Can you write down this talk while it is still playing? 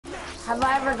Have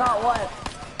I ever got what?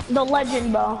 The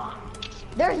legend bow.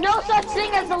 There's no such thing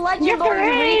as a legend Yes, bow,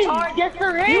 there you is. retard. Yes,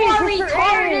 there is. You are Yes, there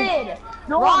retarded. is.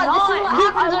 No, Rod, I'm this is what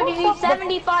not. happens Dude, when you eat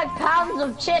 75 pounds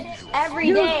of chips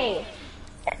every day.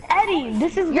 Eddie,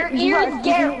 this is Your ears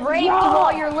get raped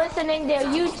while you're listening to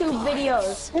YouTube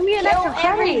videos. Give me an Kill extra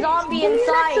every credit. zombie Give in me an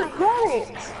sight. extra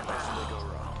credit.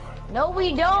 No,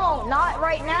 we don't. Not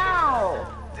right now.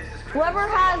 Whoever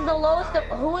has the lowest,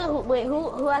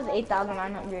 who has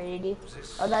 8,980?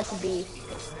 Oh, that's B.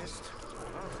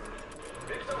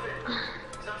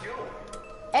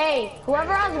 Hey,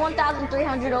 whoever has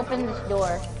 1,300, open this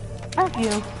door. Thank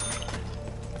you.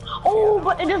 Oh,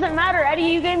 but it doesn't matter, Eddie.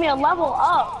 You gave me a level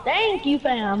up. Thank you,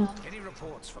 fam. Any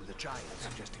reports from the giant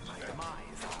suggesting my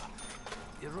demise are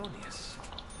erroneous.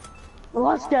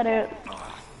 Let's get it.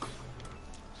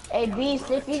 Hey, Beast,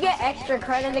 if you get extra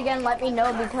credit again, let me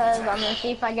know because I'm gonna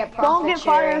see if I get profit Don't get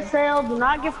sharing. fire sale. Do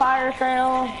not get fire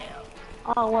sale.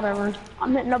 Oh, whatever.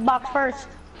 I'm hitting the box first.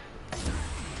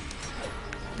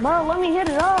 Bro, let me hit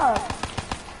it up.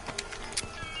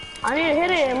 I need to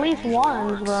hit it at least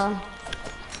once, bro.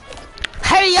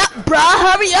 Hurry up,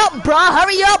 bruh! Hurry up, bruh!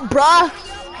 Hurry up, bruh!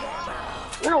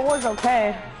 It was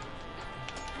okay.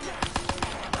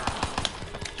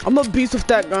 I'm a beast with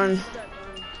that gun.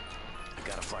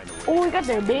 Oh, we got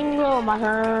the bingo, my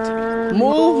turn.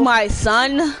 Move, my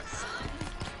son.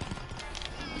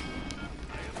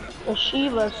 The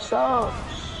Shiva sucks.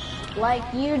 Like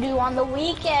you do on the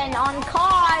weekend on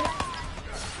COD.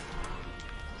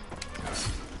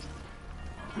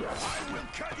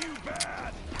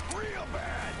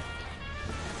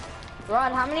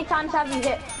 Rod, how many times have you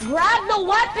hit? Grab the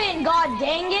weapon, god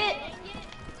dang it!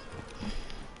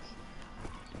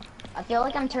 I feel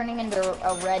like I'm turning into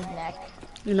a redneck.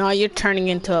 You know, you're turning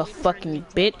into a fucking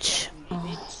bitch.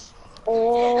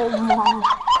 Oh my.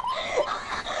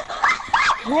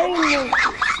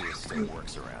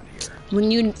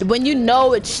 When you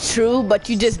know it's true, but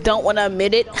you just don't want to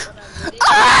admit it.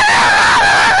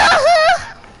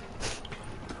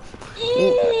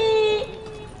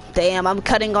 Damn, I'm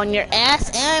cutting on your ass,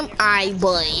 am I,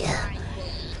 boy?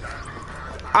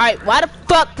 Alright, why the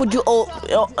fuck would you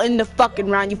in the fucking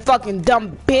round, you fucking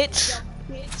dumb bitch?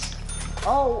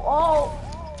 Oh,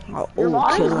 your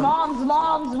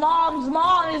mom's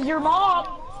mom is your mom.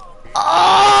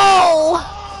 Oh,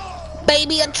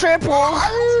 baby, a triple.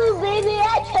 Oh, baby,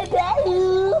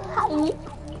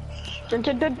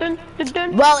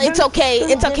 Well, it's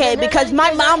okay because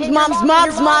my mom's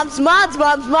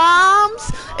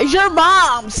is your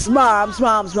mom's.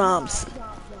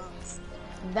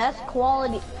 Best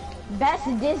quality, best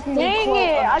Disney. Dang quote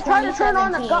it! of I tried to turn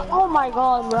on the 2017. oh my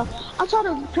god, bro! I tried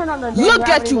to turn on the. Look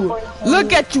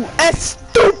at you,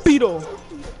 estúpido.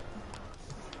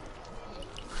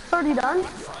 30 done.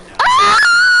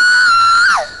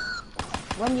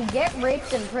 When you get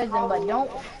raped in prison, but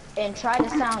don't and try to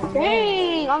sound mean.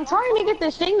 Dang! I'm trying to get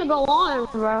this thing to go on,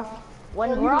 bro.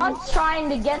 When Rod's trying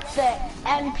to get the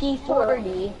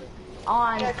MP40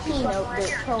 on Keynote,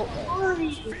 they told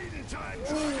me.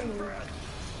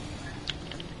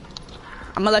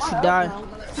 I'm gonna let you die.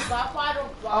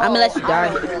 I'm gonna let you die.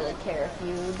 I don't really care if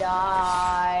you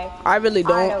die. I really I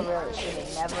don't. don't really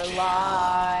should've never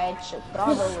lied. Should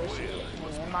probably she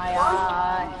looked me in my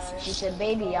eye. She said,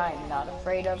 baby, I am not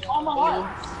afraid of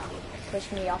AIDS.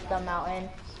 Push me off the mountain.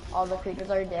 All the creepers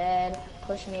are dead.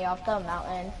 Push me off the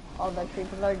mountain. All the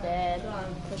creepers are dead.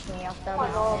 Push me off the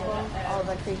mountain. All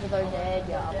the creepers are dead.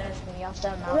 Yeah, push me off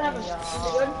the mountain.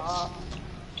 Yeah.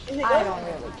 I don't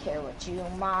really care what you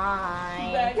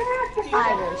mind. I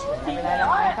really should never let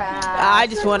my cry. I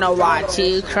just wanna watch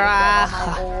you cry.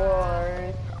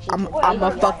 I'ma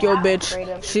fuck your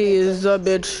bitch. She is a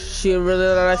bitch. She really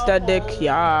likes that dick.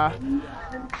 Yeah.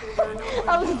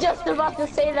 I was just about to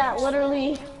say that,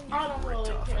 literally.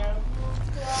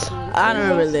 I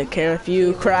don't really care if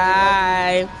you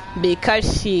cry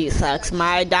because she sucks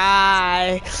my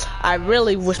die. I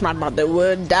really wish my mother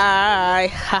would die.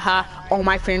 Haha. All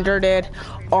my friends are dead.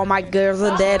 All my girls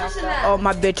are dead. All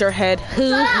my bitch are head.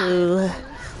 Hoo hoo.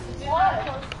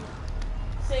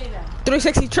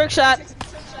 360 trick shot.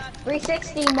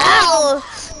 360 mom. Ow!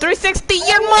 360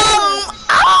 your mom.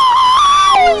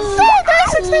 Oh!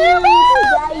 360 your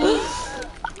mom.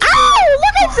 Ow!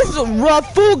 Look at this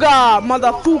Rafuga,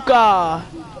 motherfucker.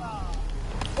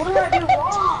 What did I do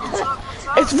wrong?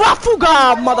 It's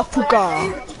Rafuga,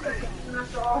 motherfucker.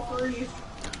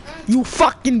 You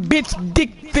fucking bitch,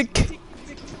 dick pic.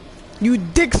 You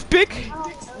dick spick.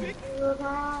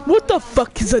 What the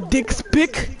fuck is a dick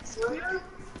spick?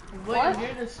 What?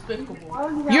 You're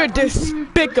despicable. You're a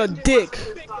dick.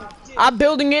 I'm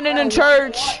building it in a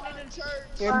church.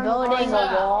 You're building a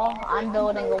wall. I'm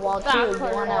building a wall too. You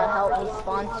wanna help me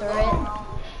sponsor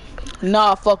it?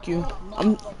 Nah, fuck you.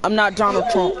 I'm not Donald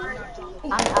Trump.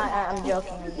 I'm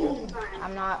joking.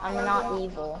 I'm not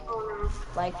evil.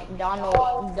 Like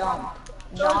Donald Dump.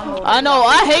 Donald. I know.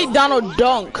 I hate Donald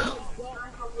Dunk.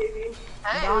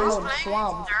 Donald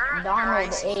Trump.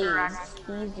 Donald AIDS.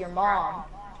 He's your mom.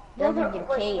 Doesn't get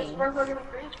paid.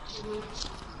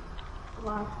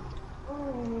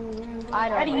 I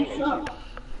don't know.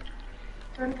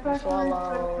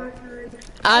 Swallow.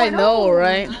 I know,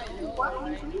 right?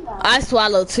 I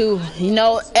swallow too, you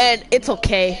know, and it's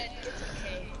okay.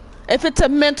 If it's a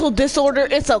mental disorder,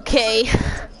 it's okay.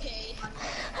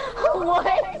 What?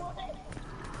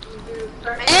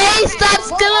 Hey, stop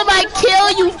stealing my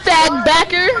kill, you fag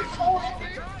backer!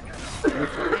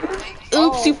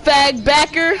 Oops, you fag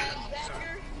backer!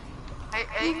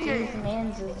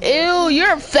 Ew,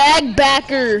 you're a fag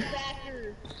backer!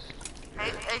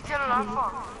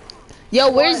 Yo,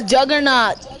 where's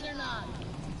Juggernaut?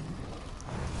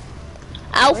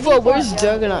 Alpha, where's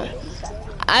Juggernaut?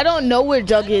 I don't know where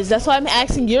Jug is. That's why I'm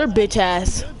asking your bitch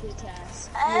ass.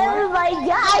 Oh my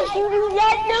gosh, you do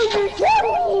not know you're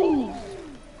killing me!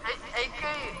 AK,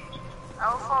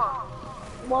 Alpha.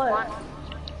 What?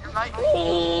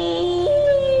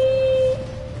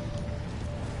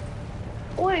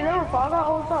 Wait, never Faga? Oh,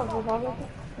 what's up, Faga?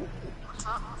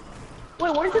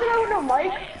 Wait, where's the guy with no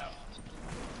mic?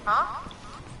 Huh?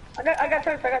 I got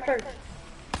turns.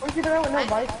 Where's the guy with no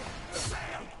mic?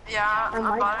 Yeah, Or I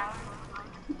mic? bought it.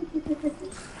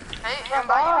 Hey,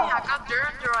 invite me. I got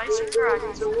Duration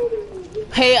Dragon too.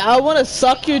 Hey, I wanna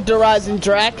suck your Derizon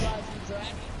Drac.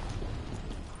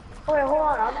 Wait, hold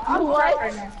on, I'm what?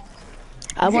 Right now.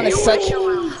 I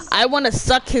wanna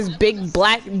suck his big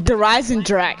black Derizon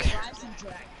Drac.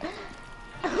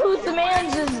 Whose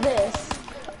man's is this?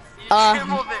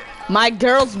 My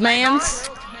girl's man's.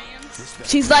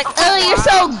 She's like, oh, you're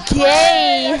so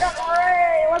gay.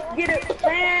 Ray, let's get it.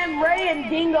 Sam, Ray, and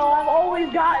Dingo. I've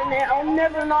always gotten it. I'll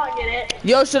never not get it.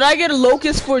 Yo, should I get a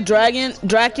locust for Draken? The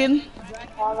Draken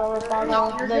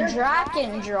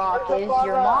Drock is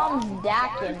your mom's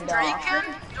Dakin Doc. Draken,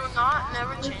 do not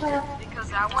never change it because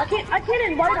that one. I can't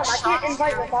invite him. I can't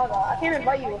invite Wafaga. I can't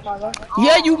invite you, Wafaga.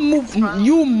 Yeah, you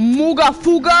Muga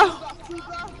Fuga.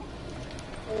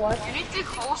 What? You need to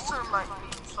host her like me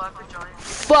so I can join.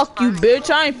 Fuck you, bitch.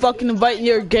 I ain't fucking inviting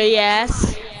your gay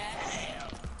ass.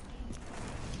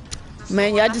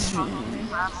 Man, y'all just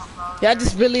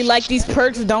really like these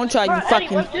perks, don't y'all? You Bro, fucking.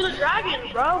 Eddie, let's do the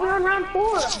dragons, bro. We're on round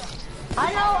 4.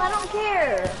 I know, I don't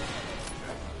care.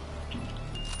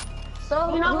 So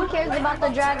who cares about the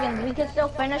dragons? We can still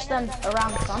finish them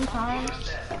around sometime.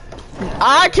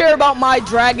 I care about my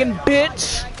dragon,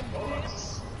 bitch.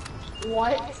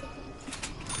 What?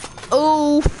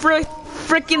 Oh,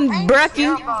 frickin' Brecky.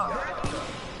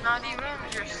 Not even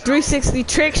your 360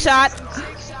 trick shot.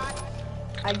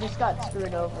 I just got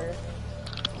screwed over.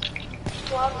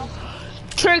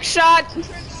 Trick shot.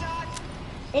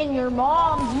 In your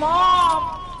mom's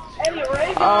mom.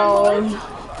 Oh.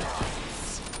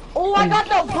 Oh, I got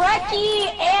the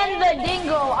Brecky and the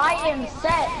Dingo. I am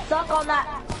set. Suck on that.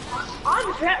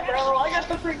 I'm set, bro. I got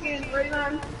the freaking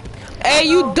Rayman. Hey,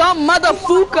 you dumb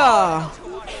motherfucker.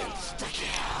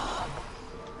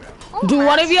 Do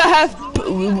one of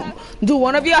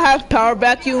y'all have power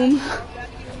vacuum?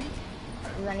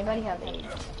 Does anybody have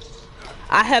AIDS?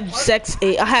 I have sex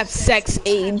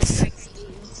AIDS.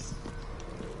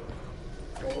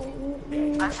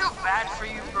 I feel bad for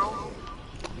you, bro.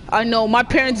 I know, my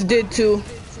parents did too.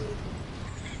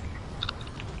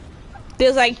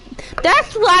 They're like,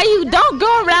 that's why you don't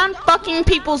go around fucking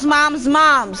people's moms.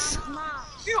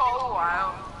 You're all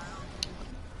wild.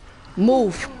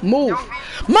 Move.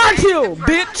 Montiel,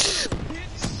 bitch.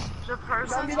 The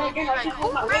person's gonna be like,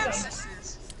 who thinks this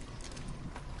is?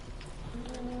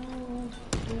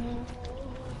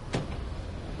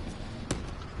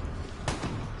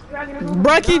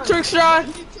 Brecky trick shot.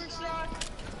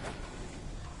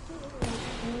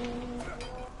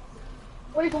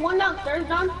 Wait, is the one downstairs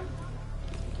done?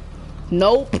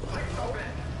 Nope.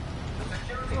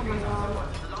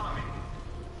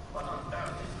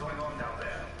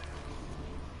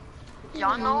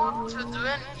 Y'all know to do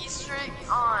an Easter egg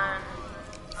on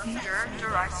your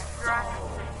Jurassic Dragon.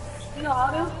 You know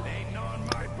how to?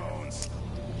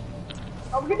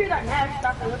 Oh, we can do that next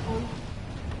after this one.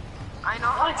 I know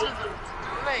how to do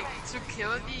like to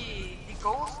kill the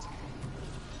ghost.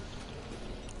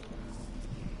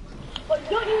 But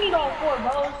don't you need all 4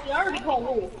 bows? You already called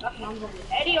Wolf. That's what I'm going to do.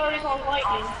 Eddie already called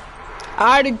Lightning. I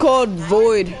already called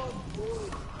Void.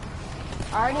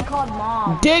 I already called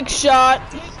mom. Dick shot.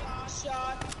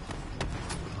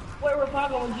 Wait,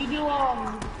 Rapago, would you do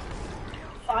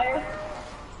fire?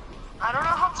 I don't know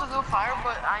how to do fire,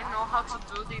 but I know how to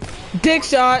do the Dick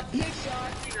shot.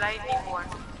 lightning one.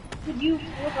 Could you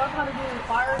look up how to do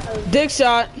fire? Dick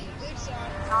shot.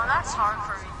 No, that's hard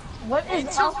for me. What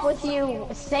is up with you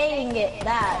saying it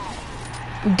that?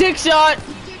 Dick shot.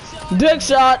 Dick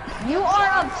shot. You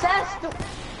are obsessed.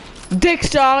 Dick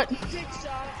shot. I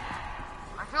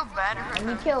feel bad for When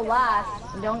you him. kill last,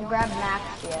 don't grab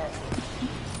max yet.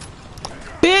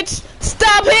 Bitch,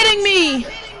 stop hitting me.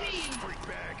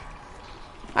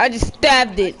 I just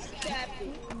stabbed it.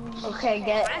 Okay,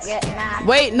 get max.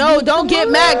 Wait, no, don't get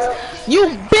Max. You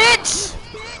bitch.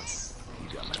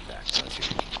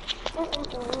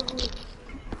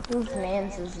 Whose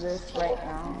man's is this right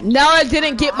now? Now I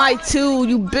didn't get my 2,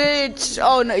 you bitch.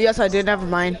 Oh, no, yes, I did. Never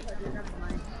mind.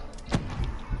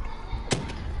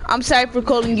 I'm sorry for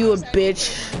calling you a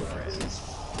bitch.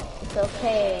 It's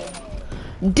okay.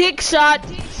 Dick shot.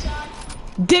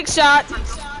 Dick shot.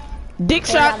 Dick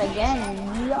Say shot. that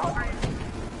again. Yo.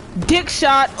 Dick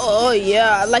shot. Oh,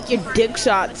 yeah. I like your dick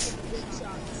shots.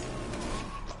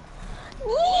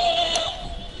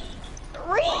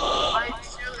 I'll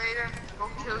see you later. Go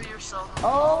kill yourself.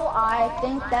 Oh, I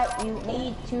think that you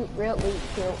need to really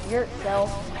kill yourself.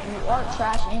 You are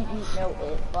trash and you know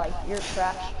it. Like, you're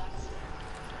trash.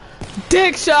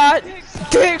 Dick shot.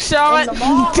 Dick shot. And the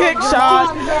mom Dick of your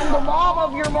shot. mom's and the mom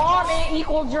of your mom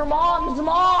equals your mom's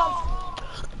mom.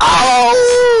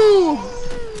 Oh!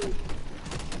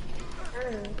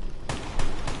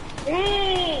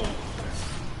 Dang!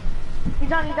 He's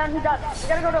done. We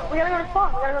gotta go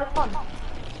to spawn.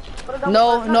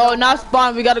 No, not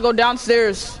spawn. We gotta go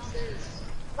downstairs.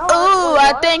 Ooh,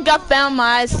 I think I found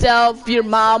myself your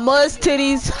mama's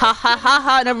titties. Ha ha ha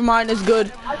ha. Never mind, it's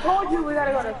good. I told you we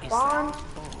gotta go to spawn.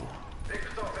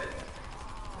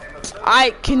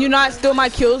 Can you not steal my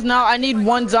kills now? I need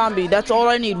 1 zombie. That's all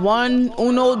I need. 1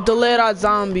 uno delera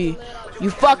zombie. You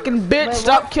fucking bitch,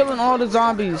 stop killing all the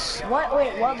zombies. Wait,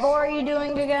 what bow are you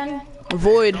doing again?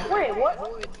 Void. Wait,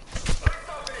 what?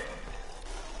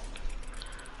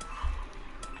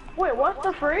 Wait, what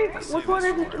the freak? Which one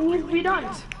needs to be done?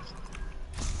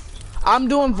 I'm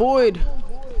doing void.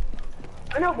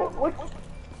 I know, but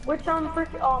which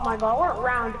freak? Oh my god, we're at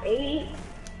round 8.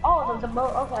 Oh, the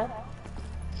boat. Okay.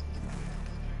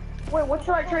 Wait, what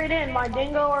should I trade in? My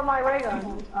dingo or my ray gun?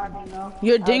 Dingo.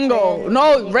 Your dingo.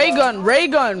 No, ray gun. Oh, I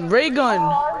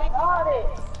got it.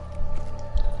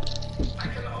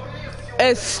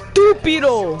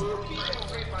 Estupido.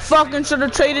 Fucking should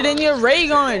have traded in your ray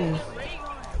gun.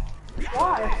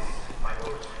 Why?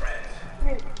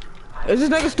 Is this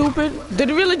nigga stupid? Did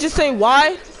he really just say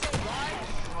why?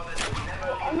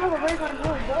 I know the ray gun's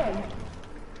really good.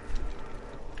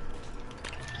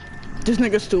 This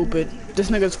nigga's stupid. This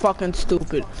nigga's fucking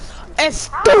stupid.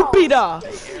 Estúpida!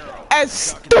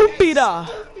 Estúpida!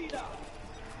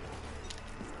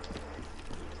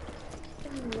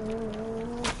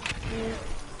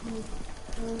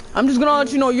 I'm just gonna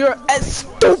let you know you're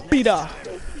estúpida.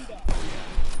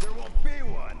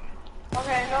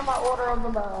 Okay, I know my order of the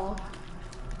bow.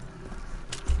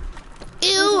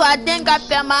 Ew, I think I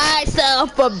found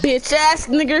myself a bitch ass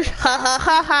nigga. Ha ha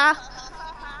ha ha.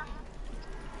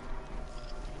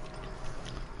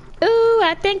 Ooh,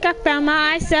 I think I found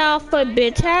myself a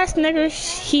bitch ass nigga.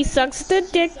 He sucks the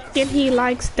dick and he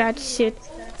likes that shit.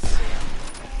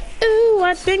 Ooh,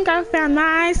 I think I found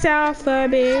myself a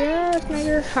bitch ass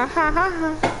nigga. Ha ha ha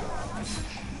ha.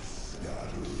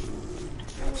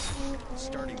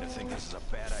 Starting to think this is a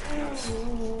bad idea.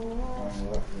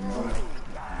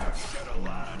 Got a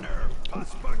lot of nerve,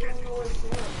 pus bucket.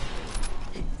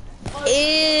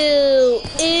 Ew,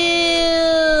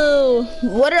 ew.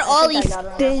 What are all these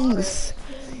things?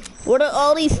 What are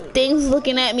all these things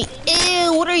looking at me?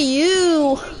 Ew, what are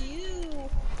you?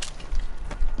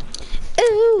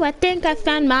 Ooh, I think I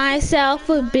found myself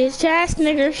a bitch ass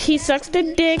nigga. He sucks the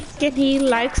dick and he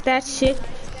likes that shit.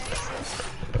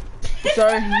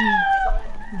 Sorry.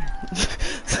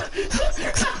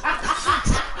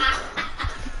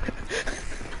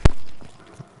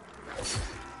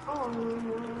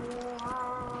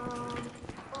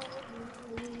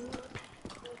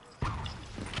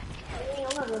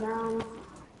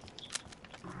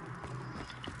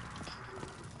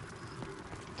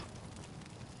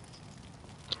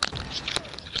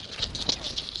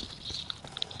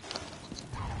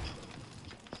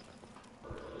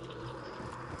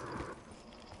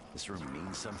 This room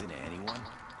means something to anyone?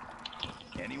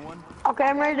 Anyone? Okay,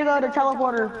 I'm ready to go to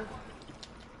teleporter.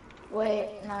 Wait,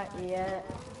 not yet.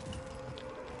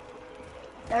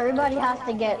 Everybody has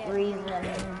to get reason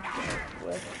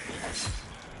with.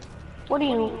 What do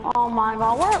you? Oh my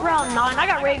god, we're at round 9. I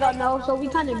got ray gun though, so we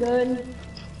kind of good.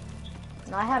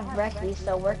 And I have Breckley,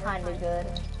 so we're kind of good.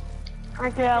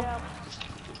 Okay.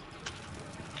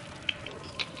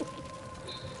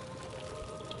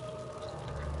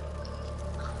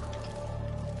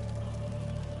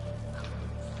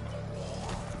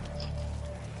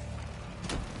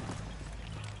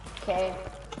 Okay.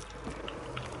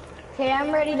 Okay,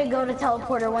 I'm ready to go to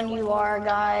teleporter when you are,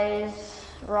 guys.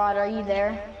 Rod, are you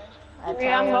there?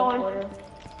 Yeah, I'm going.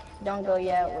 Don't go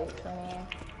yet, wait for me.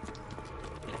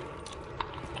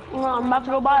 Well, I'm about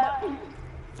to go buy it.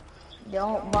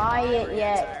 Don't buy it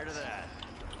yet. Tired of that.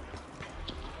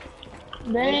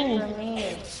 Wait Dang. for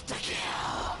me.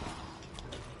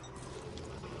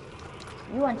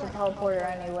 You went to teleporter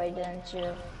anyway, didn't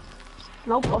you?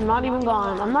 Nope, I'm not even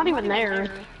gone. I'm not even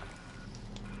there.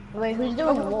 Wait, who's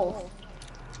doing wolf?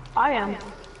 I am.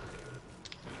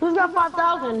 Who's got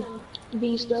 5,000?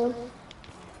 Beast though.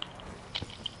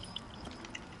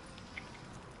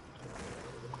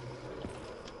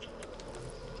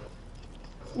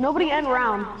 Nobody end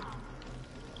round.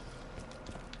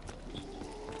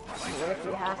 What if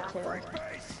you have to?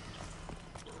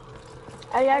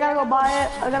 Hey, I gotta go buy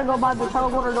it. I gotta go buy the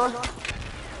teleporter door.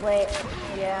 Wait,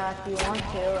 yeah, if you want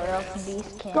to, or else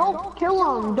Beast can. Don't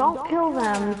kill them. Don't kill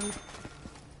them.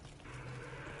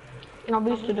 No,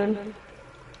 Beast are done.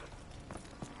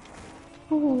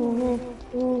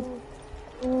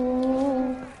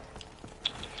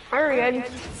 Hurry, Eddie.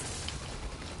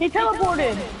 He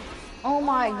teleported. Oh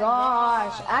my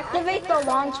gosh, activate the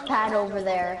launch pad over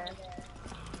there.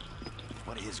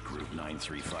 What is Group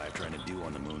 935 trying to do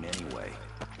on the moon anyway?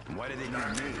 And why do they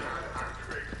need me?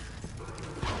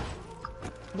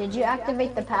 Did you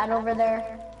activate the pad over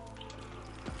there?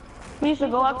 Beast,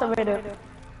 go activate it.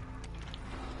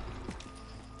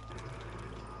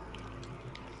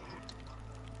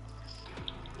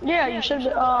 Yeah, you should,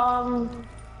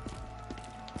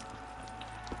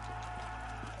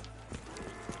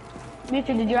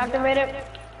 Beastie, did you activate it?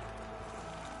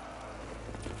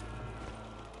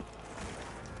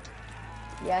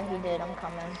 Yeah, he did, I'm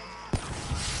coming.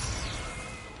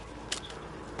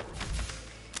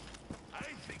 I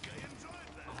think I enjoyed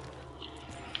that.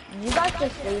 Did you guys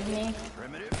just leave me?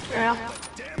 Primitive? Yeah.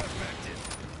 Damn effective.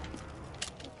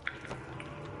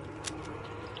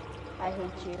 I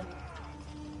hate you.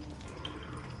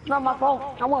 Not my fault.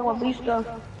 I want what Beast does.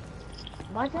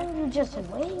 Why didn't you just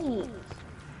wait?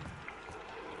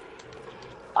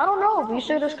 I don't know. Beast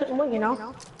just couldn't win, you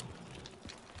know?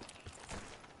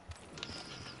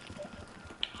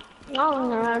 I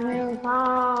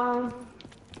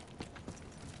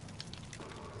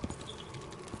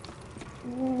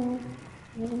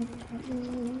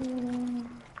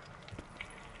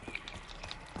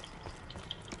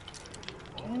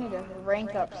need to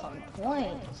rank up some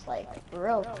points, like,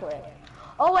 real quick.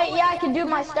 Oh wait, yeah, I can do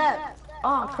my step.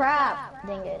 Oh crap,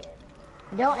 dang it.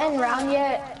 Don't end round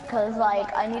yet, cause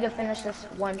like, I need to finish this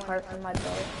one part for my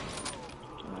build.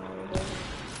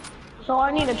 So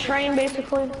I need a train,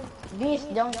 basically.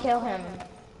 Beast, don't kill him.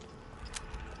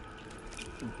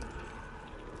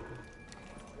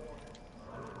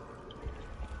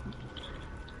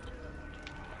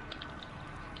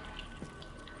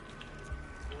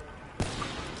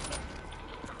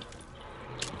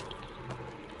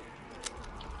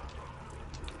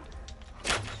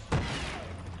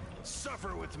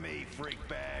 Suffer with me, freak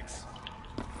bags.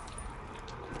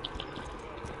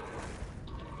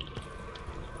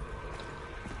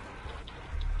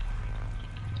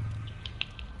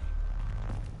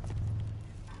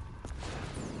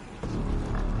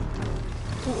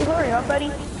 Hurry up,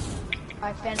 buddy.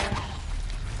 I finished.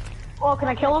 Oh, can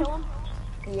I kill him?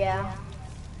 Yeah.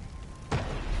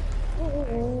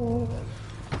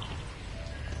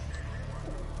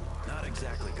 Not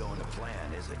exactly going to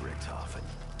plan, is it, Richtofen?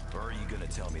 Or are you gonna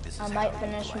tell me this is I how might you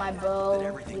finish plan, my that bow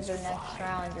everything's either next fine?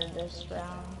 round or this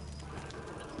round.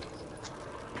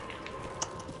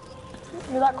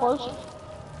 You're that close?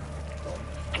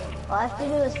 All I have to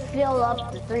do is fill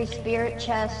up the 3 spirit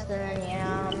chests, and then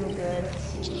yeah, I'm good.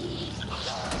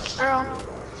 Arrow.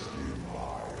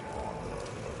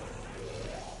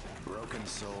 Broken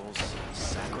souls,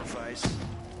 sacrifice. I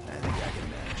think I can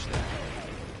manage that.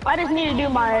 I just need to do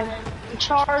my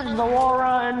charge, the wall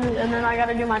run, and then I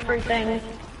gotta do my 3 things.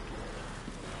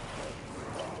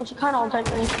 Which kind of will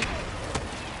take me.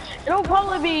 It'll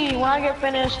probably be, when I get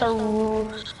finished, 2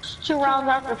 rounds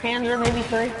after Panzer, maybe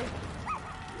 3.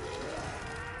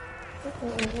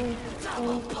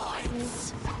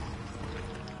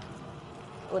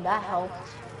 Oh, that helped.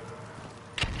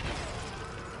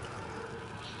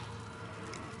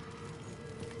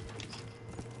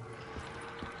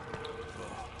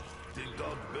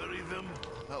 him?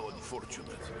 How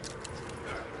unfortunate.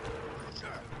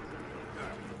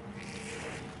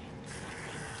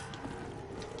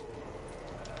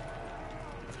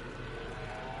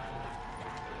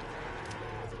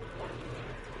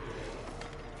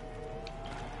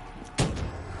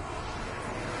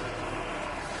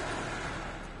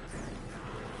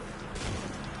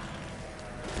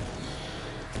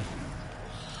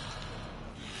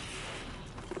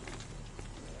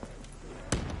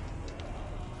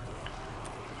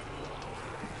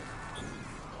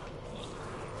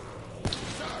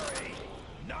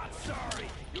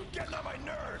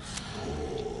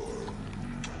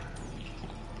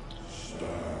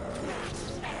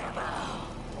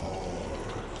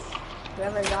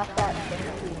 Whoever got that, thank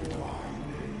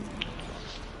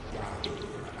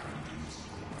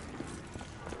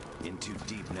you. In too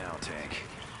deep now, Tank.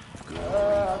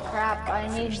 Crap, I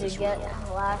need to get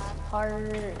last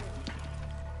part.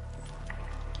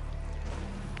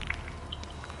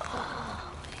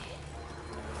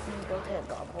 Go hit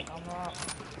Gobblegum Rock.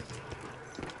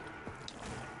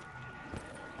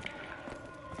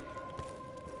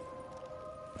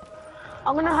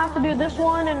 I'm gonna have to do this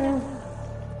one and...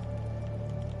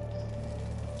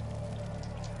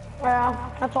 Yeah,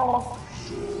 that's all.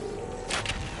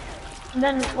 And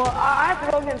then, well, I have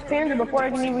to go against Panda before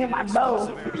I can even get my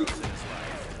bow.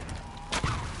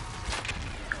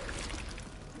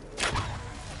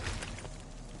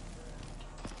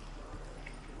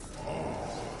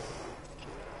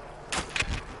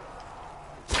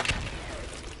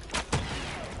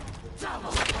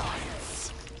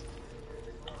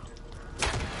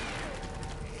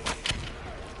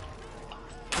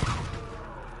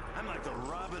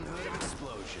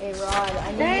 Hey Rod,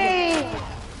 I need Hey!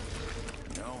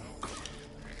 No.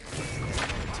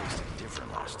 Tasted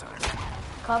different last time.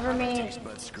 Cover me. Taste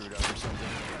buds screwed up or something.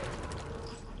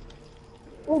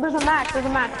 Oh, there's a match, there's a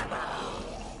match.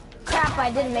 Crap, I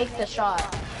didn't make the shot.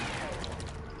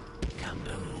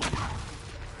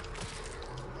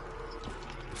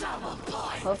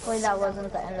 Hopefully that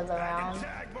wasn't the end of the round.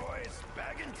 Tag, boys.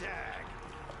 Bag and tag.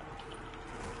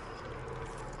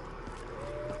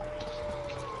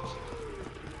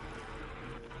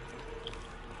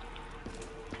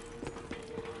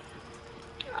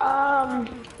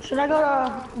 Should I go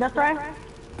to Death Ray?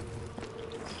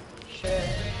 Sure.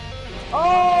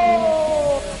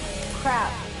 Oh,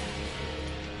 crap.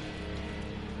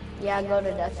 Yeah, go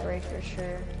to Death Ray for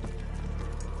sure.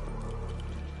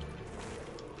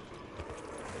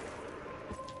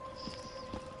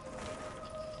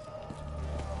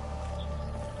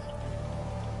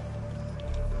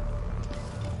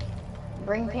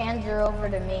 Bring Panzer over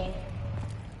to me.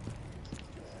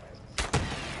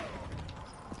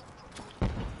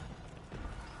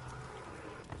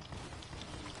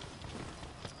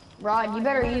 Rod, you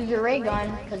better use your ray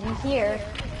gun, because he's here.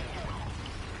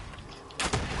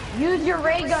 Use your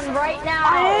ray gun right now!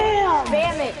 I am!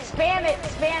 Spam it, spam it,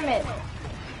 spam it!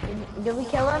 Did we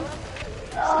kill him?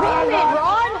 Spam it,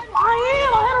 Rod! I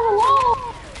am! I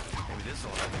had Maybe this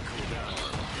will help me cool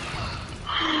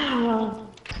down.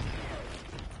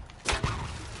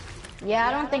 Yeah,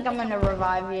 I don't think I'm gonna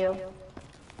revive you.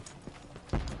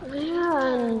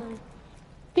 Man.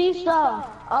 Pizza.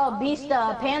 Oh,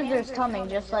 Beasta, Panzer's coming,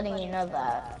 just letting you know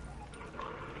that.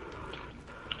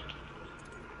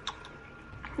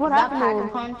 What That happened pack to a him?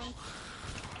 punch?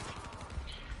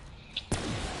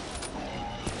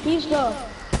 Pizza.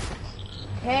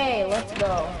 Hey, let's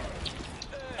go.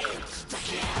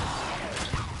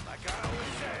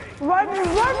 Run me,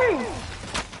 run me!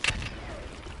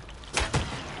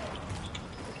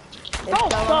 It's Oh, so,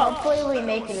 stop. hopefully we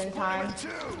make it in time.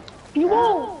 You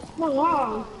won't! Oh my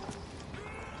god.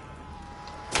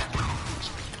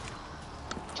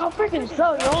 I'll freaking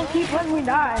so, you don't keep letting me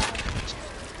die.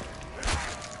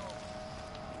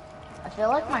 I feel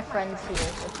like my friend's here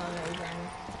for some reason.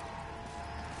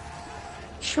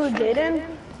 True Jaden?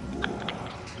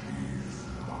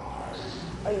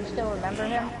 Oh, you still remember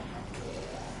him?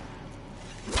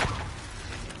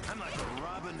 I'm like the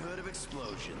Robin Hood of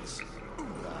explosions.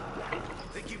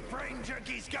 Think you brain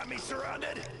junkies got me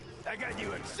surrounded? I got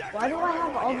you exactly. Why do I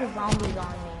have all you. the zombies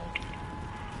on me?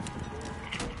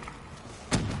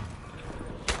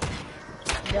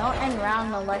 Don't end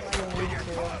round unless you need to.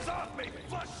 Paws off me,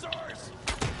 flush sores.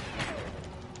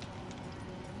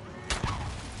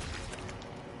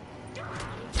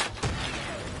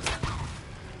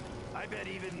 I bet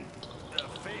even the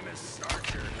famous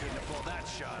Archer couldn't have pulled that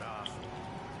shot off.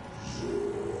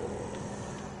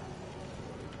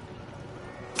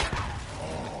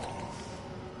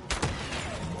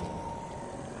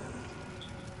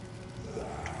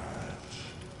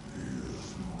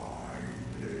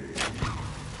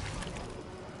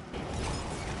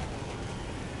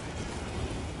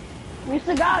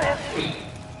 least I got it.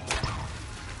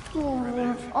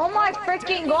 Oh my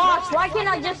freaking gosh, why can't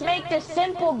I just make this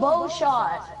simple bow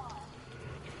shot?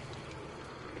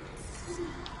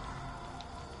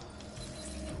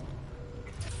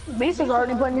 Beast is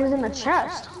already putting his in the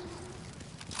chest.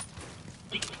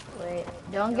 Wait,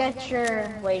 don't get your...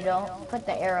 Wait, don't put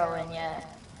the arrow in yet.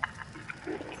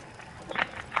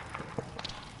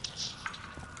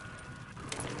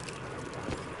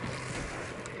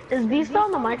 Is Beast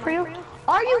on the mic for you?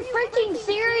 Are you freaking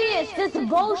serious? This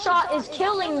bow shot is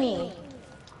killing me.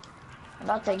 I'm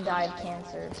about to die of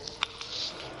cancer.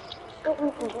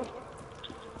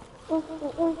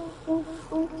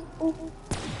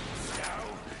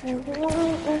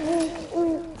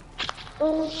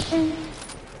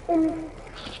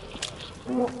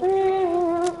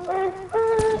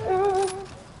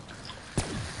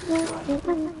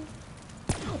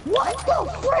 What the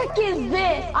frick is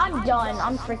this? I'm done.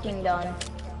 I'm freaking done.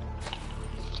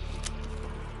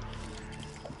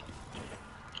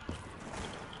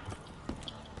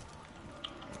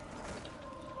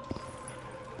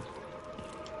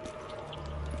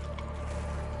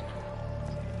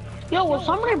 Yo, will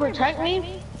somebody protect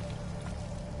me?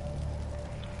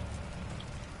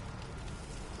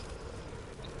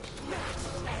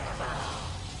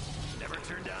 Never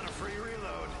turn down a free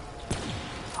reload.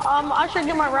 I should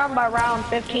get my round by round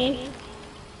 15.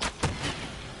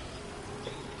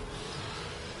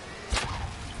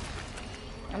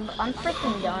 I'm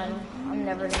freaking done. I'm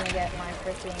never gonna get my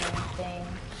freaking thing.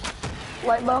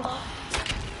 Light bow.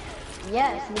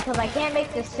 Yes, because I can't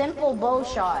make the simple bow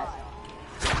shot.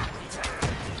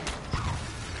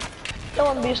 Go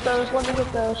on, Beast those. Let me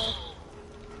get those.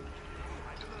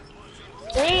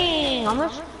 Dang, I'm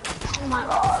just... Oh my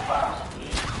god, bro.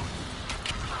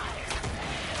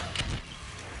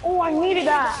 Oh, I needed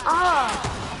that. Ah.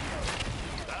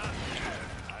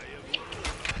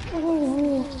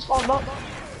 Oh, no.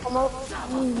 I'm up.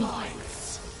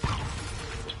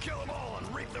 Kill them all and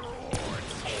reap the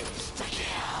rewards.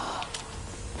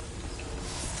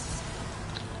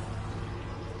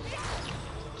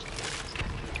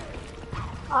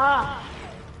 Ah.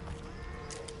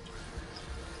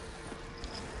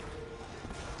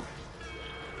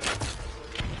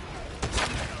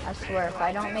 I swear, if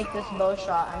I don't make this bow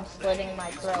shot, I'm slitting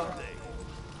my throat.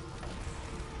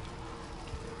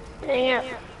 Dang it.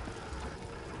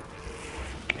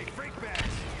 Hey,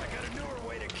 freakbacks, I got a newer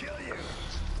way to kill you.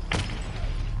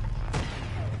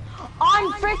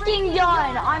 I'm freaking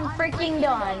done! I'm freaking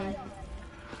done!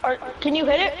 Can you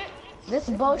hit it? This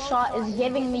bow shot is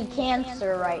giving me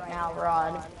cancer right now,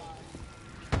 Rod.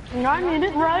 I need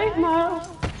it right now.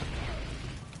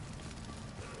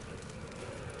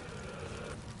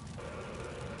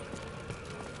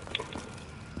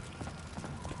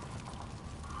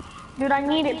 Dude, I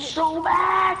need it so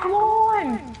bad. Come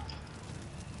on.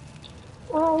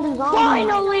 Oh,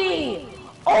 Finally!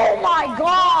 Oh my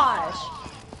gosh!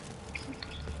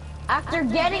 After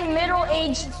getting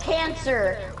middle-aged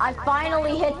cancer, I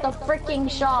finally hit the freaking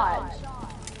shot.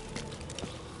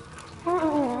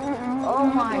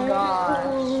 Oh my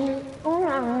gosh.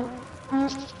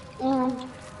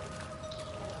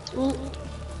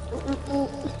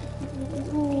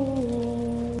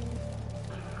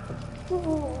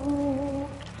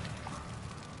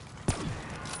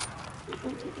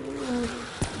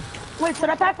 Wait, should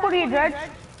I pack 48 dredge?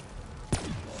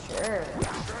 Sure.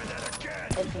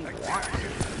 If you want.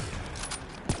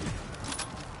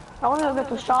 I want to go get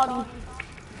the shoddy.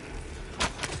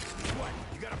 What,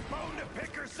 you got a bone to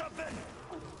pick or something?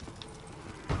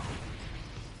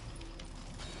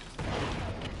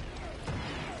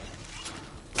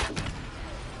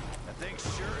 That thing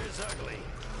sure is ugly.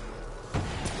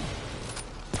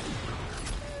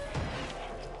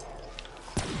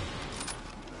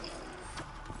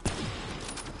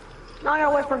 Now I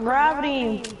gotta wait for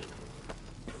gravity.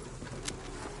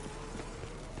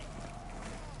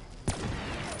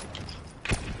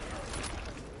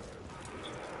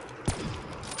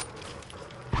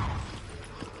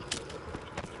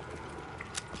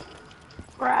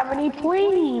 Gravity,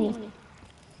 please.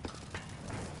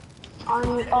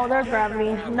 Oh, there's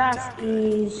gravity. That's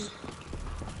ease.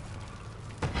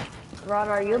 Rod,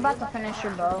 are you about to finish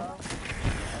your bow?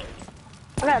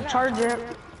 I gotta charge it.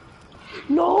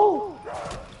 No!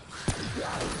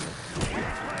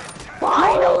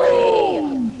 Finally!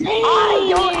 I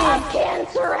don't have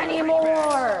cancer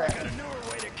anymore!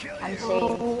 I'm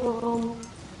safe.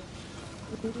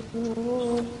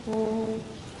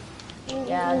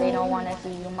 Yeah, they don't want to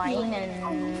see you mine,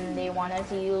 and they want to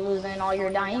see you losing all your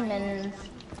diamonds.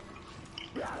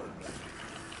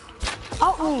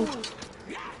 Help me!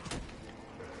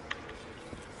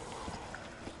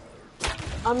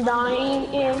 I'm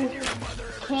dying in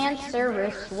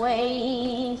cancerous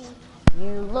ways.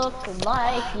 You look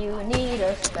like you need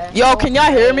a special. Yo, can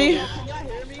y'all hear me?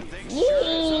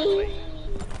 Yee.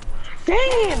 Dang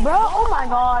it, bro! Oh my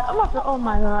god! I'm about to. Oh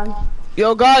my god!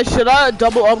 Yo, guys, should I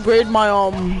double upgrade my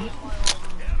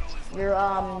Your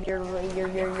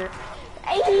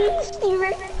Hey,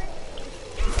 Steven.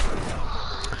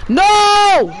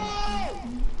 No!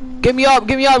 Give me up,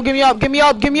 give me up, give me up, give me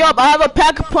up, give me up. I have a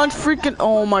pack a punch freaking.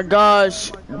 Oh my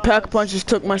gosh. Pack a punch just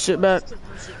took my shit back.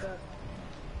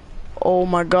 Oh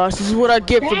my gosh, this is what I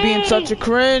get for being such a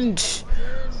cringe.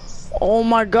 Oh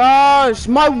my gosh,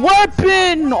 my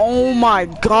weapon! Oh my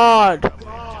god.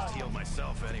 Just heal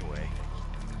myself anyway.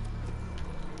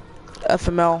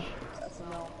 FML.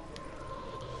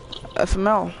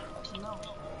 FML.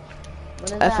 What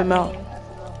does that FML. mean?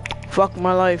 Fuck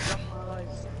my life.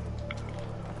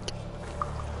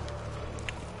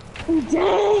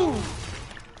 Dang!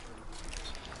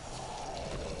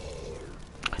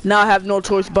 Now I have no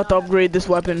choice but to upgrade this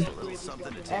weapon.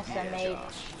 SMH.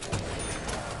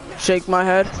 Shake my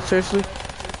head, seriously.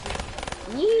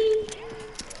 Yee.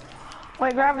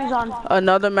 Wait, gravity's on.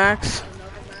 Another max.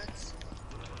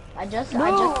 I just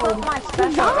put my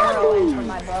special arrow in for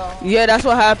my bow. Yeah, that's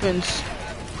what happens.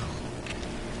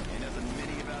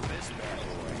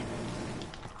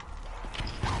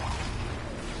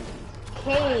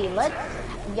 Okay, let's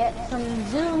get some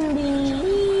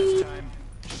zombies.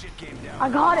 I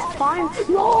got it. Fine.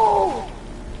 No!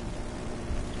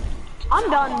 I'm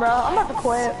done, bro. I'm about to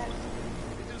quit.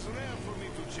 It is rare for me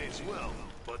to change well,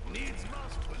 but needs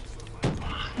must.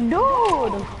 Dude!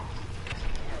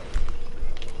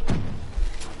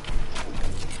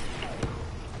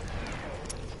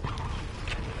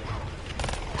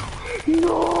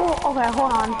 No! Okay,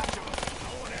 hold on.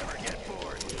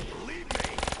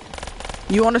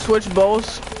 You want to switch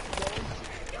bows?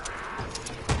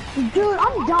 Dude,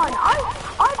 I'm done.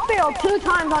 I failed 2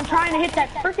 times on trying to hit that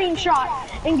freaking shot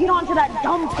and get onto that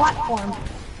dumb platform.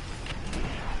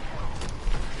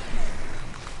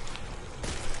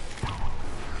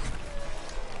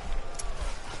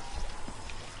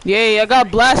 Yay, I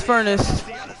got blast furnace.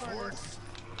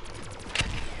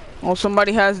 Oh,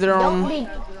 somebody has their Don't be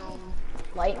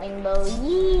lightning bow.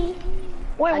 Yee.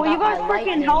 Wait, will you guys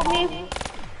freaking help me?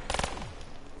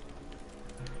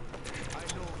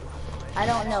 I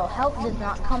don't know. Help does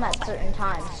not come at certain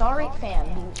times. Sorry, fam.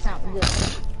 You sound good.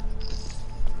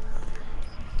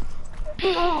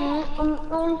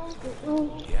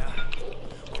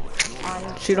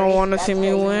 She don't want to see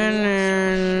me win,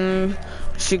 and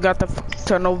she got the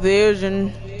tunnel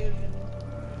vision.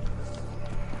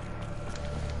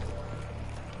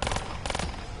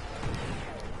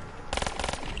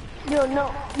 Yo,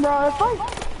 no, bro, if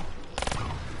I...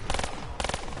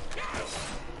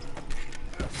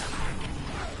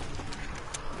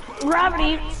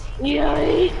 Gravity!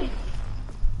 Yay!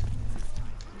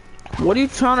 What are you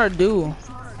trying to do?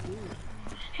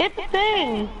 Hit the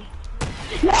thing!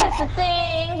 Hit the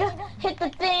thing! Hit the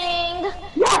thing!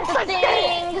 Hit the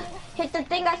thing! Hit the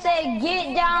thing! I said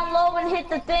get down low and hit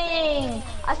the thing!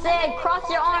 I said cross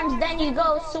your arms, then you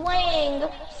go swing!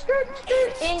 Skirt,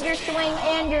 skirt! In your swing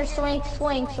and your swing,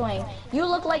 swing, swing. You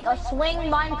look like a swing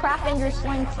Minecraft in your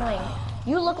swing, swing.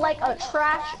 You look like a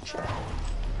trash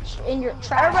in your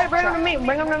trash. Everybody bring them to me,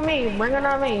 bring them to me, bring them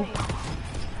to me.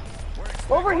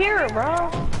 Over here,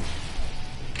 bro.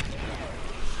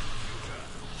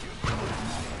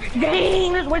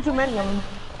 Dang, there's way too many of them.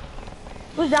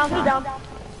 Who's down, who's down?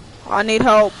 I need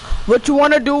help. What you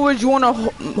want to do is you want to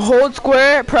hold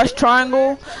square, press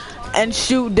triangle, and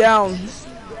shoot down.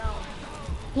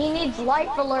 He needs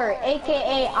life alert,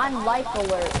 aka I'm life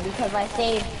alert because I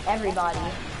saved everybody.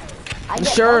 I get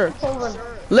Sure. multiple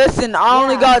Listen, I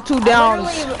only got 2 downs.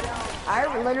 I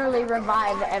literally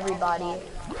revived everybody.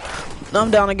 I'm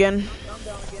down again.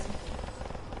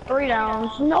 3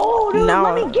 downs. No, dude, Now-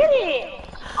 let me get it.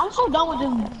 I'm so done with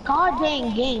this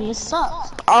goddamn game. It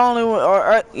sucks. I only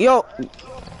yo.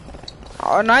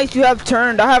 Oh, nice, you have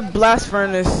turned. I have blast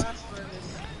furnace.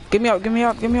 Give me up, give me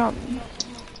up, give me up.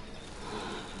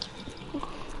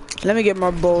 Let me get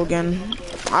my bow again.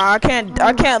 I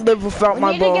can't live without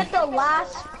my bow. We need to get the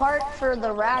last part for the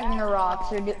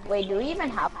Ragnaroks. Or wait, do we even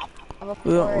have a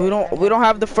We don't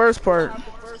have the first part.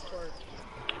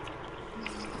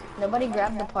 Nobody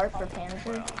grabbed the part for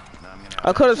Panzer.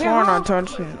 I could have sworn I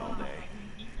touched it.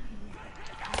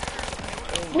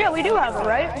 Yeah, we do have it,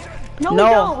 right? No, No. we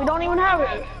don't. We don't even have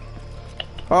it.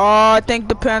 Oh, I think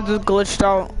the Panzer glitched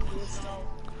out.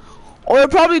 Or it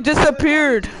probably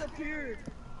disappeared.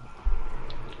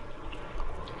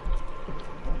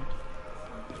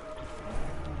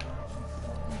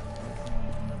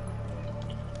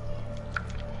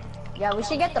 Yeah, we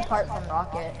should get the part from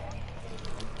Rocket.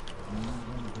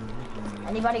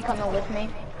 Anybody coming with me?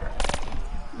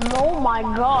 Oh my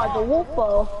god, the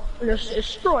Wolfo just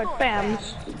destroyed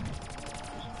fams.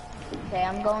 Okay,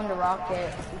 I'm going to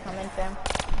Rocket. You coming, fam?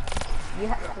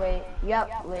 Wait.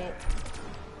 Yep, wait.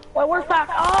 Wait, where's Pac?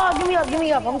 Oh, give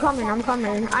me up. I'm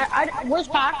coming. Where's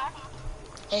Pac?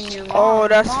 In your Oh,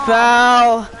 that's mom.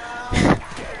 foul.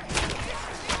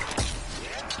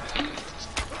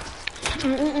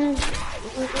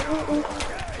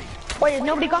 Wait, is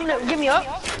nobody coming to give me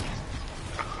up?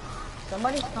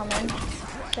 Somebody's coming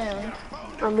soon.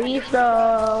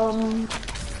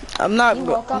 I'm not. You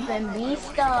woke up in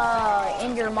Vista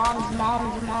in your mom's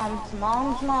mom.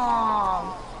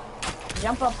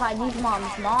 Jump up high, these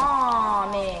mom's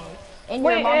momming. In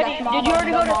Wait, your mom, Eddie, did you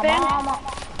already go to Thing?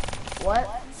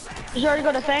 What? Did you already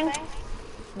go to Thing?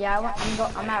 Yeah,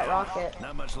 I'm at Rocket.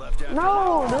 Not much left after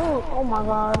No, dude. Oh my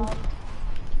god.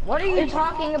 What are you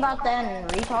talking about then,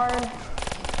 retard?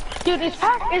 Dude, is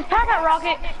Pac at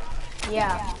Rocket?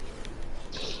 Yeah.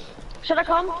 Should I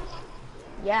come?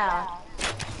 Yeah.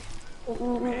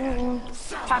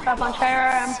 Pack up on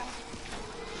fire.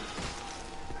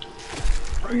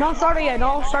 Don't start it yet.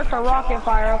 Don't start the rocket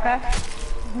fire, okay?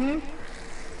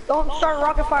 Don't start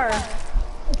rocket fire.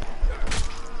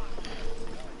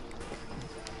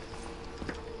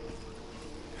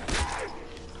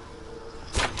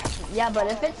 Yeah,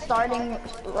 but if it's starting,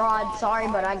 Rod, sorry,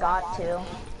 but I got to.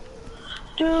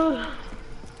 Dude.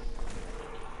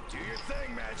 Do your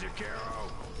thing, Magic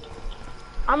Arrow.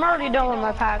 I'm already done with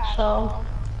my pack, so.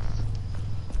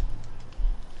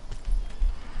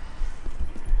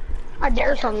 I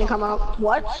dare something to come up.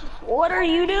 What? What are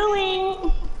you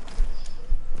doing?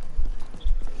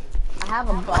 I have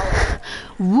a ball.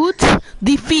 What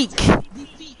the fuck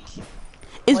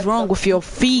is wrong with your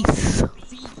face?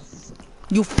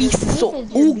 Your face is so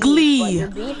ugly.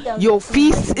 Your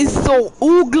face is so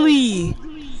ugly.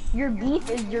 Your beef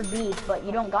is your beef, but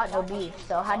you don't got no beef.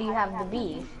 So how do you have the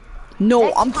beef? No,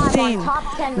 Next I'm time on saying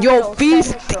Top 10 your Riddles face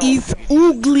Central. is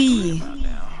ugly.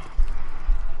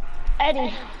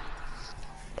 Eddie.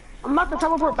 I'm about to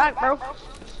teleport back, bro.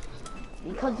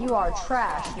 Because you are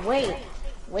trash.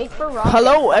 Wait for Rocket.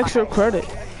 Hello, extra credit.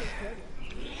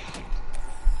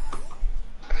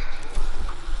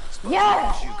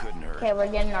 Yes! You couldn't hurt. Okay,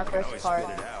 we're getting our first part.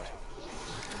 Spit it out.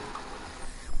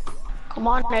 Come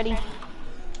on, Eddie.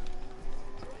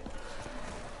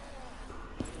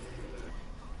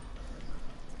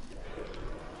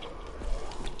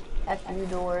 F you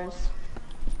doors.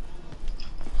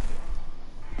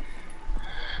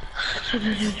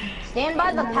 Stand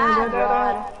by the pad,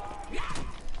 Rod.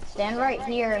 Stand right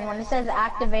here, and when it says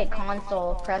activate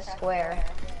console, press square.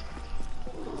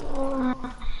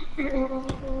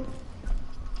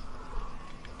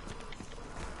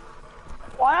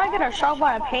 Why did I get shot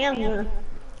by a panzer?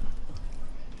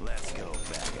 Let's go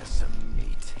bag us some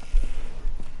meat.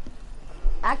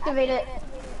 Activate it.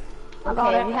 I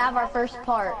got Okay, it. we have our first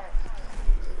part.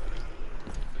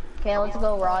 Okay, let's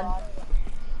go, Rod.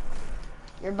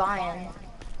 You're buying.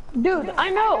 Dude, I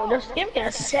know. Just give me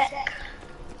a sec.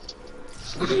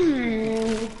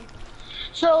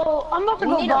 So, I'm about to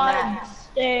We go need a buy max.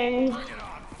 things.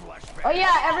 Oh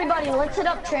yeah, everybody, let's hit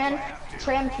up Tram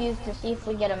Fuse to see if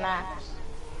we get a max.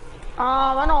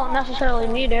 I don't necessarily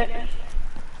need it,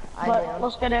 I but do.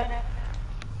 let's get it.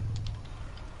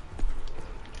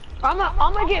 I'm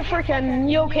gonna get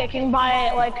freaking yo kick and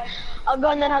buy like a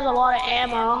gun that has a lot of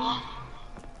ammo.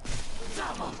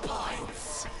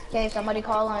 Okay, somebody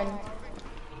call in.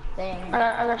 Thing.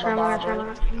 I got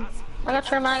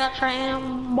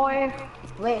tram, boy.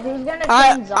 Wait, who's gonna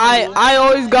train zombie? I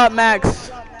always got max.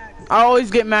 I always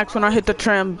get max when I hit the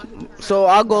tram, so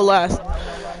I'll go last,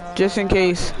 just in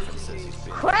case.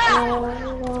 Crap!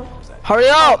 Hurry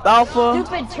up, Alpha.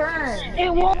 Stupid turn.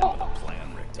 It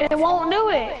won't do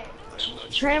it.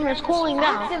 Tram is cooling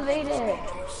down. Activate it.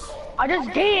 I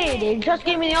just did. It just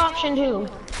gave me the option to.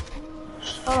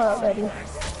 Shut up, Eddie.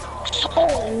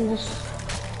 Souls.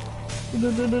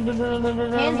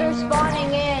 Hands are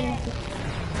spawning in.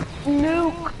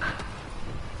 Nuke.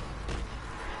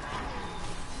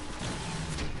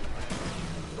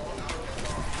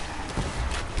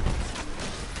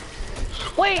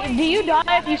 Wait, do you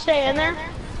die if you stay in there?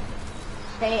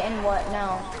 Stay in what?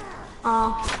 No.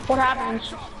 What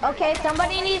happens? Okay,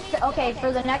 somebody needs to, okay,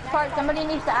 for the next part, somebody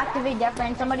needs to activate Death Ray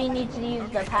and somebody needs to use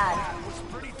the pad.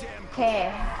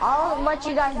 Okay, I'll let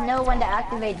you guys know when to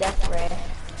activate Death Ray.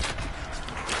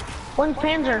 When's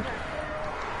Panzer?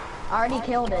 I already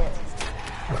killed it.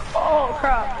 Oh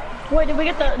crap. Wait, did we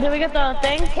get the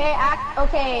thing?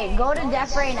 Okay, go to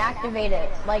Death Ray and activate it,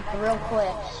 like, real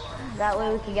quick. That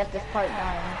way we can get this part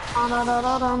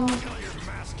done.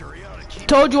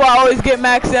 Told you I always get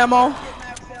max ammo.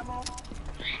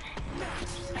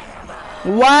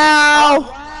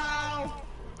 Wow.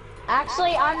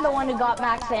 Actually, I'm the one who got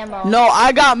max ammo. No,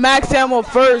 I got max ammo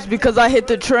first because I hit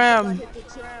the tram.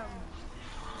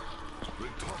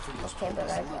 Okay, but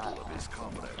I got...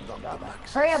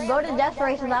 Hurry up, go to Death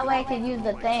Ray so that way I can use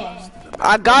the thing.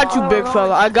 I got you, big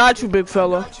fella. I got you, big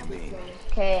fella.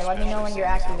 Okay, let me know when you're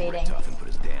activating.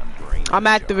 I'm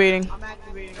activating.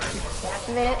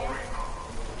 Activate it.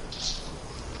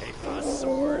 Hey,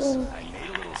 Buzzosaurs, I made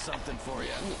a little something for you.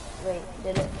 Wait,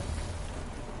 did it?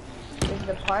 Is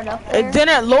the part up there? It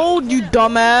didn't load, you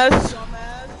dumbass.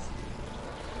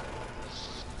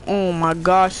 Oh my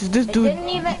gosh, is this dude?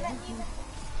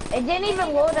 It didn't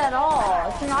even load at all.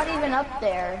 It's not even up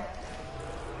there.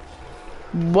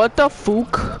 What the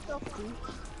fuck?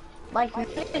 Like, you're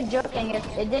even joking.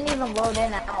 It didn't even load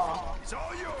in at all.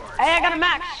 Hey, I got a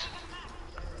max.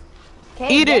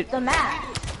 Okay, Eat get it. the max.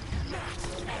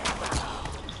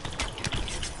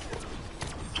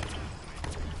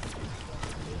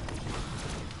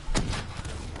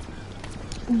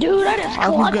 Dude, I just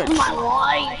clutched my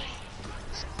life.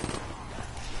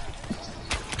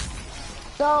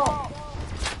 So,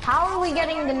 how are we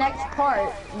getting the next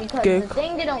part? Because the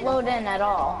thing didn't load in at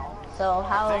all. So,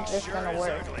 how is this gonna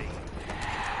work?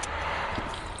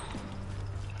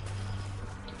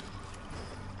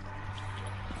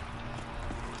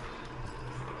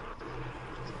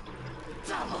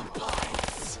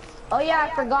 Oh yeah,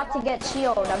 I forgot to get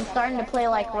shield. I'm starting to play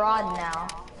like Rod now.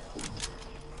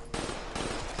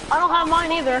 I don't have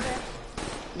mine either.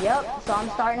 Yep, so I'm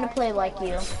starting to play like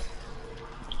you.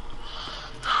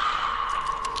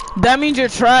 That means you're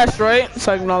trash, right? It's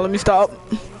like, no, let me stop.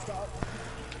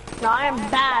 No, I am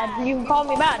bad. You can call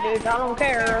me bad, dude. I don't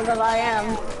care, because I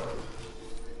am.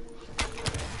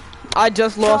 I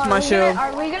just lost my shield.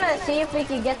 Are we gonna see if we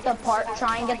can get the part,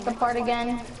 try and get the part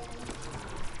again?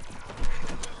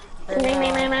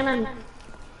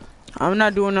 I'm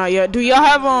not doing that yet. Do y'all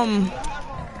have,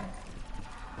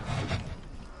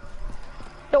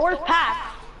 So where's Pac?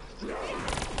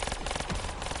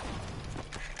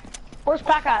 Where's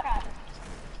Pac at?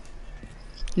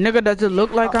 Nigga, does it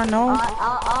look like I know?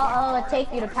 I'll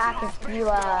take you to Pac if you,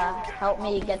 help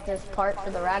me get this part for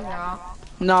the Ragnarok.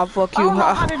 Nah, fuck you. I don't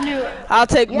know how to do it. I'll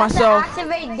take myself. You have to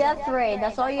activate Death Ray.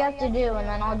 That's all you have to do, and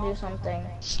then I'll do something.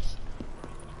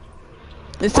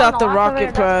 It's out the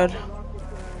rocket pad.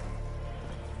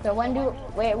 So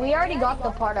wait, we already got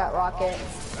the part at Rocket.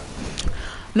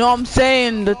 No, I'm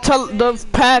saying the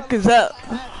pack is at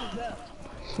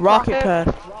rocket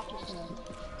pad.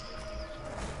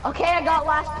 Okay, I got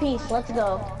last piece. Let's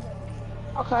go.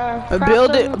 Okay.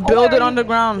 Build it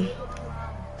underground.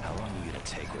 How long are you gonna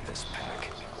take with this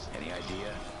pack? Any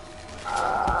idea?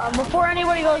 Before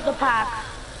anybody goes to Pac.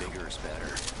 Bigger is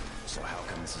better. So how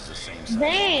come this is the same size?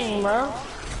 Dang, bro.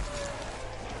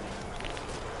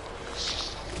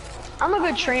 I'm a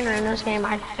good trainer in this game,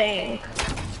 I think.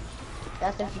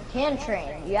 That's if you can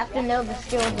train. You have to know the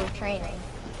skills of training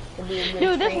to be a good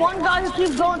Dude, this trainer. one guy who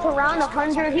keeps going to round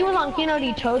 100, he was on Kino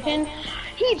D Toten.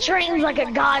 He trains like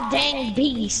a goddamn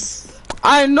beast.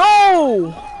 I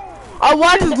know! I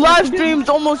watch his live streams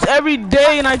almost every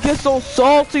day and I get so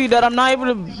salty that I'm not able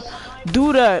to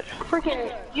do that.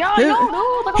 Freaking, yeah, I know,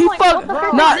 dude. Like, He I'm like, what the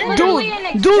fuck not, is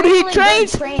this? dude,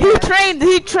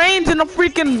 he trains in a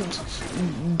freaking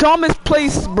dumbest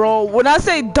place, bro. When I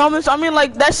say dumbest, I mean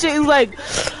like that shit is like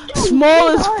small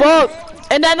as fuck,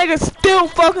 and that nigga still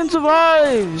fucking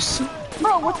survives.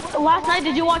 Bro, last night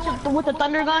did you watch it with the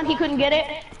thunder gun? He couldn't get it.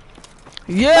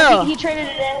 Yeah. Like, he traded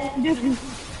it in.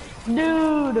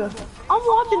 Dude, I'm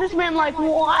watching this man like,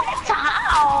 what?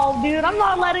 How, dude? I'm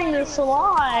not letting this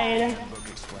slide. Book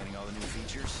explaining all the new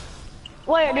features?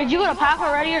 Wait, did you go to Pac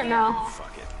already or no?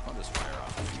 Fuck it. I'll just fire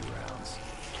off a few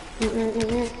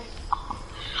rounds.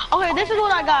 Okay, this is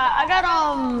what I got. I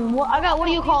got what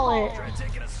do you call it? Try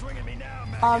taking a swing at me now,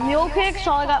 man. Mule kick.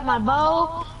 So I got my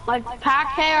bow, my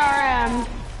Pac KRM,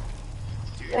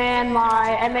 and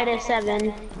my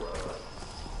M87.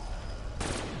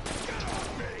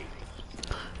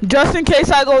 Just in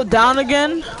case I go down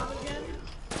again.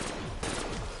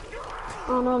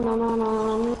 Oh no.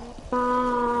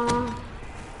 I'm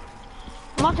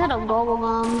about to hit a global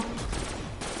gum.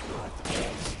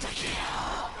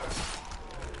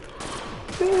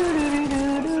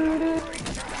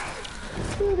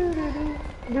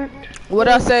 What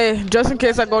I say? Just in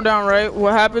case I go down, right?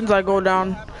 What happens? I go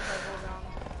down.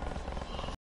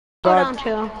 Go down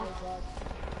too.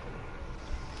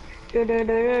 Okay,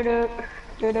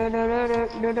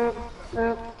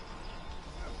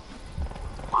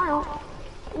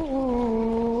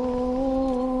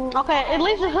 at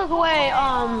least it took away,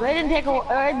 it didn't take away,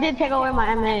 or it did take away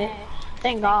my MA.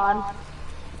 Thank God.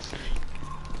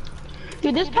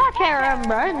 Dude, this pack KRM,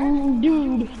 bro.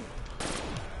 Dude.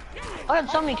 I had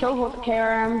so many kills with the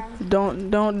KRM.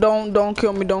 Don't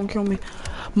kill me, don't kill me.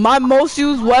 My most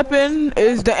used weapon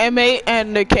is the M8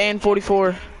 and the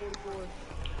KN44.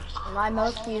 My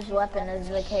most used weapon is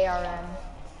the KRM.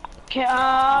 Okay,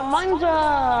 mine's,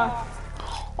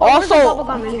 Also, there's a bubble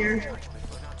gum in here. Is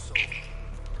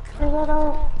that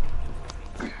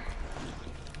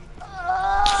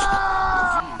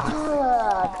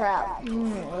Crap.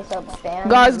 What's up, fam?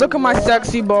 guys, look at my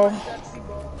sexy bow.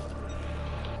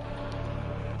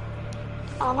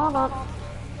 Oh, no.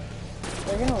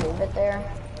 We're gonna leave it there.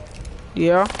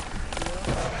 Yeah.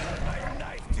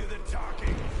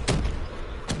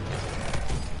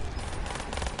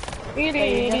 So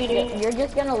you're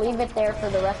just gonna leave it there for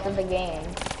the rest of the game.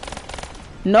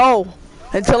 No,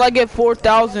 until I get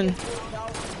 4,000.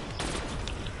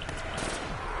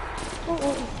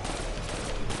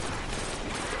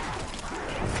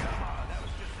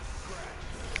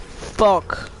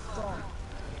 Fuck.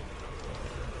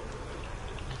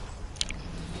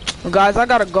 Guys, I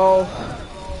gotta go.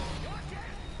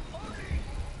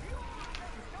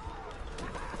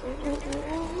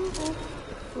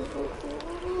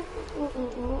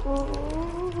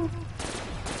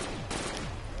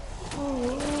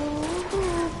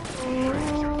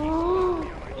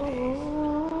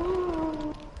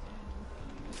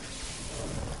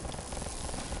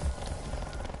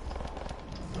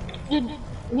 Dude,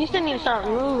 you still need to start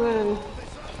moving.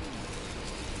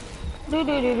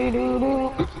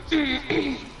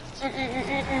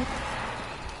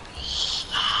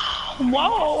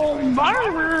 Whoa,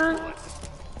 burger.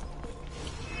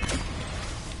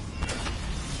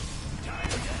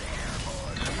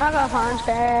 I got punch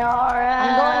KRM.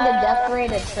 I'm going to Death Ray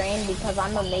to train because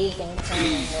I'm amazing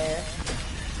training there.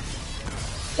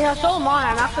 Yeah, so am I.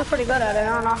 I'm actually pretty good at it. I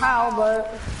don't know how,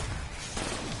 but...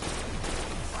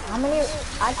 How many?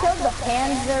 I killed the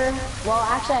Panzer. Well,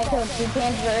 actually, I killed 2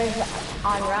 Panzers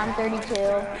on round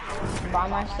 32 by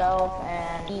myself,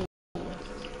 and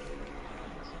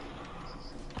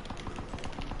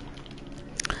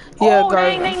Yeah, oh,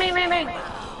 guys. dang.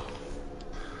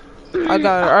 I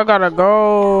gotta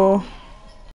go.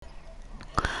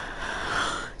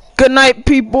 Good night,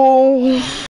 people.